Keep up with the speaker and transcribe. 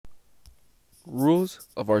Rules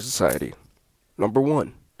of our society. Number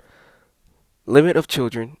 1. Limit of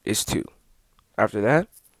children is 2. After that,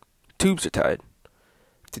 tubes are tied.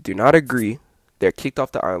 If they do not agree, they are kicked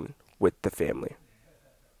off the island with the family.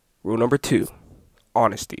 Rule number 2.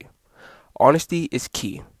 Honesty. Honesty is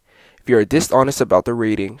key. If you are dishonest about the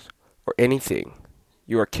ratings or anything,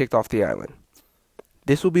 you are kicked off the island.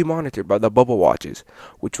 This will be monitored by the bubble watches,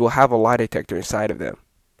 which will have a lie detector inside of them.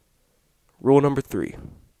 Rule number 3.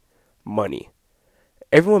 Money.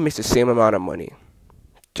 Everyone makes the same amount of money.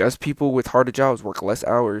 Just people with harder jobs work less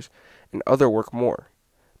hours and others work more.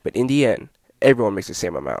 But in the end, everyone makes the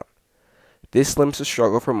same amount. This limits the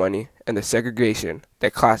struggle for money and the segregation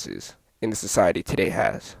that classes in the society today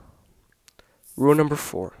has. Rule number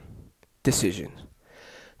 4. Decisions.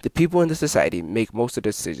 The people in the society make most of the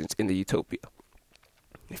decisions in the utopia.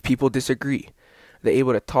 If people disagree, they're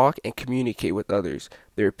able to talk and communicate with others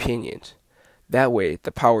their opinions. That way,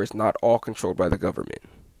 the power is not all controlled by the government.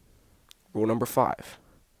 Rule number 5.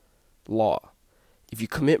 Law. If you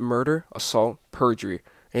commit murder, assault, perjury,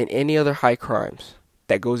 and any other high crimes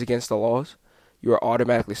that goes against the laws, you are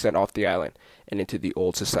automatically sent off the island and into the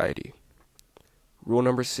old society. Rule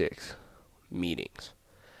number 6. Meetings.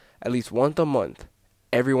 At least once a month,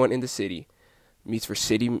 everyone in the city meets for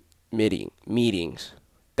city meetings.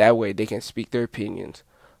 That way, they can speak their opinions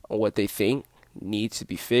on what they think needs to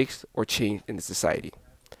be fixed or changed in the society.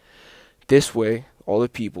 This way, all the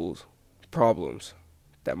people's problems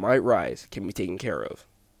that might rise can be taken care of.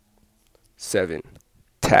 7.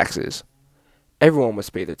 Taxes. Everyone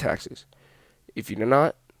must pay their taxes. If you do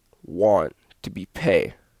not want to be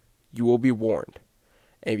paid, you will be warned.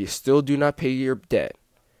 And if you still do not pay your debt,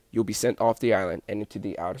 you'll be sent off the island and into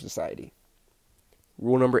the outer society.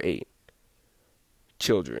 Rule number 8.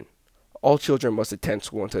 Children. All children must attend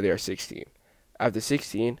school until they are 16. After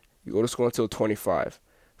 16, you go to school until 25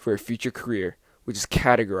 for your future career, which is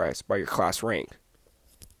categorized by your class rank.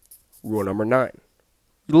 Rule number 9.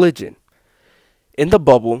 Religion. In the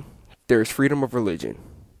bubble, there is freedom of religion,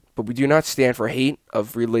 but we do not stand for hate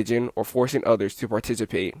of religion or forcing others to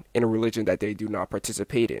participate in a religion that they do not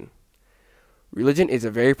participate in. Religion is a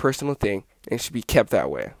very personal thing and should be kept that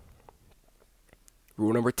way.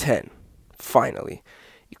 Rule number 10. Finally,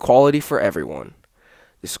 equality for everyone.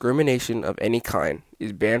 Discrimination of any kind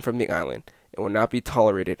is banned from the island and will not be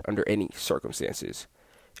tolerated under any circumstances.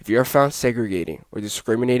 If you are found segregating or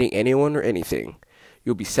discriminating anyone or anything,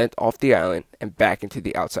 you'll be sent off the island and back into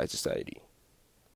the outside society.